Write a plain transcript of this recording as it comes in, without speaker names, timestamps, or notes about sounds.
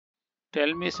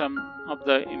tell me some of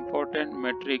the important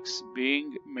metrics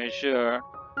being measured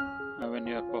when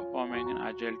you are performing in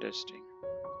Agile testing.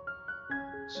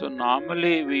 So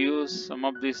normally we use some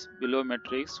of these below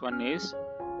metrics. One is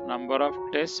number of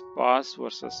tests pass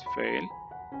versus fail,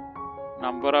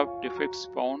 number of defects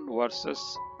found versus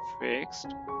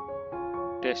fixed,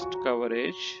 test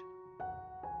coverage,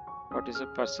 what is the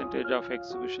percentage of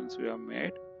executions we have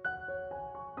made,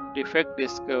 defect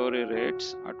discovery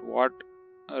rates, at what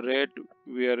rate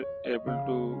we are able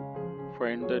to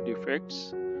find the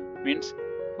defects, means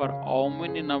for how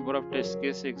many number of test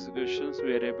case executions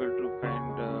we are able to find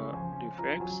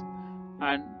defects,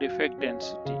 and defect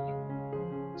density.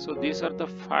 So these are the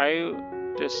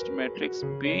 5 test metrics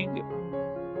being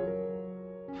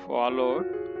followed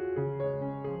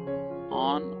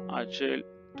on Agile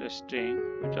testing,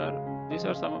 these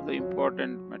are some of the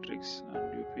important metrics,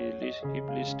 and if we keep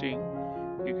listing,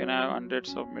 you can have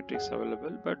hundreds of metrics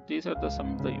available, but these are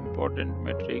some of the important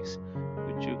metrics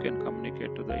which you can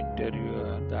communicate to the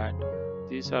interviewer that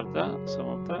these are some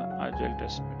of the Agile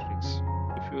test metrics.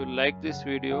 If you like this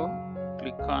video,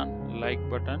 click on like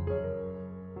button,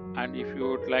 and if you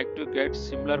would like to get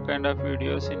similar kind of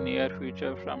videos in near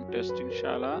future from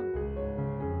TestingShala,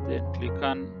 then click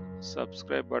on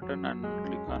subscribe button and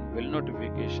click on bell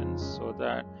notifications, so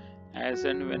that as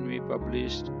and when we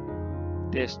publish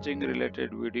testing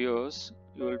related videos,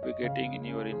 you will be getting in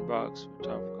your inbox, which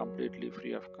are completely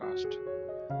free of cost.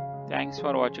 Thanks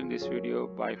for watching this video.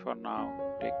 Bye for now.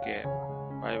 Take care.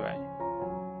 Bye bye.